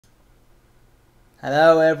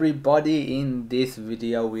Hello everybody, in this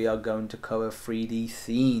video we are going to cover 3D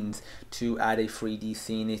scenes. To add a 3D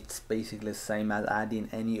scene, it's basically the same as adding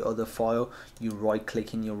any other file. You right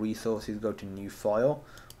click in your resources, go to new file,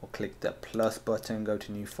 or click the plus button, go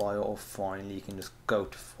to new file, or finally you can just go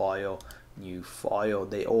to file, new file.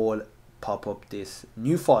 They all pop up this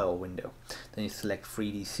new file window. Then you select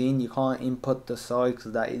 3D scene. You can't input the size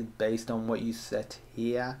because that is based on what you set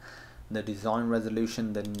here. The design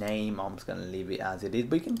resolution, the name, I'm just going to leave it as it is,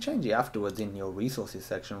 but you can change it afterwards in your resources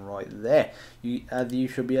section right there. As you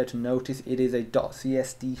should be able to notice, it is a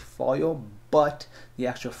 .csd file, but the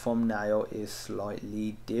actual thumbnail is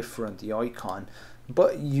slightly different, the icon.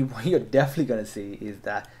 But what you're definitely going to see is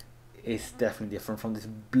that it's definitely different from this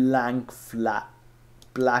blank flat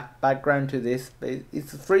black background to this.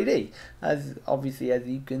 It's 3D, as obviously as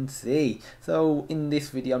you can see. So in this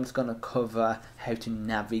video I'm just going to cover how to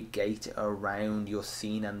navigate around your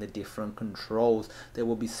scene and the different controls. There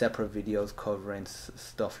will be separate videos covering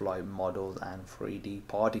stuff like models and 3D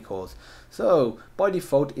particles. So by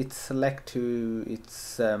default it's select to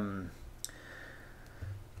its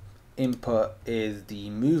input is the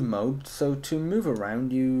move mode. So to move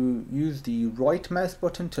around you use the right mouse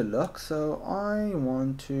button to look. So I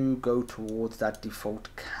want to go towards that default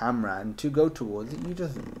camera, and to go towards it you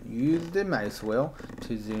just use the mouse wheel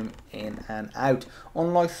to zoom in and out.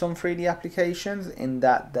 Unlike some 3D applications in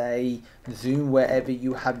that they zoom wherever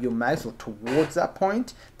you have your mouse or towards that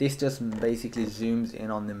point, this just basically zooms in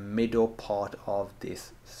on the middle part of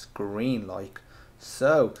this screen like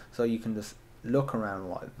so. So you can just look around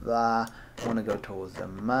like that. I want to go towards the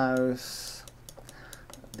mouse.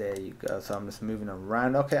 There you go. So I'm just moving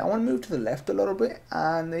around. Okay, I want to move to the left a little bit,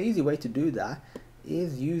 and the easy way to do that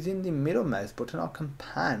is using the middle mouse button. I can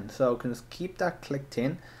pan, so I can just keep that clicked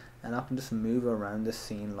in and I can just move around the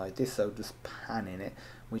scene like this. So just panning it,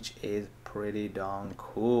 which is pretty darn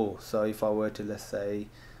cool. So if I were to, let's say,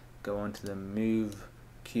 go onto the move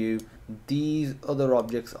queue, these other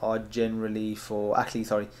objects are generally for, actually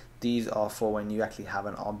sorry, these are for when you actually have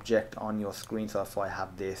an object on your screen. So if I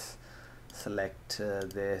have this, select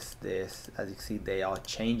this, as you can see they are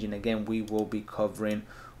changing. Again, we will be covering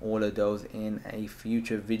all of those in a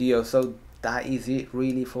future video. So that is it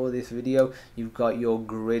really for this video. You've got your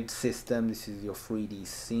grid system. This is your 3D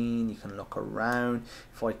scene. You can look around.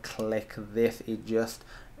 If I click this, it just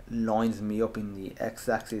lines me up in the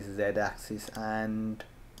x-axis, z-axis, and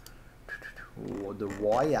the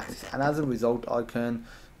y-axis, and as a result I can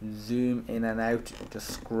zoom in and out, just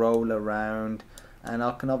scroll around, and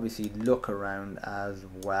I can obviously look around as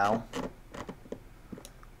well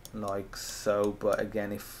like so. But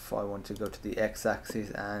again, if I want to go to the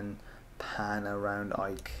x-axis and pan around,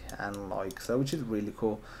 I can like so, which is really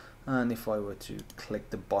cool. And if I were to click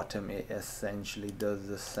the bottom, it essentially does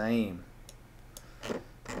the same.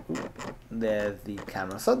 There's the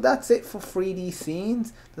camera. So that's it for 3D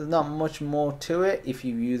scenes. There's not much more to it. If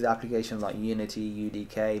you use applications like Unity,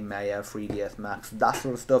 UDK, Maya, 3ds Max, that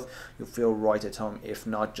sort of stuff, you'll feel right at home. If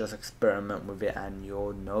not, just experiment with it and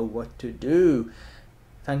you'll know what to do.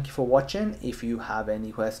 Thank you for watching. If you have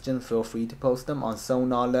any questions, feel free to post them on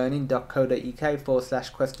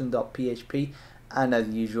sonarlearning.co.uk/question.php. And as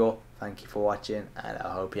usual, thank you for watching, and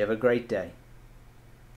I hope you have a great day.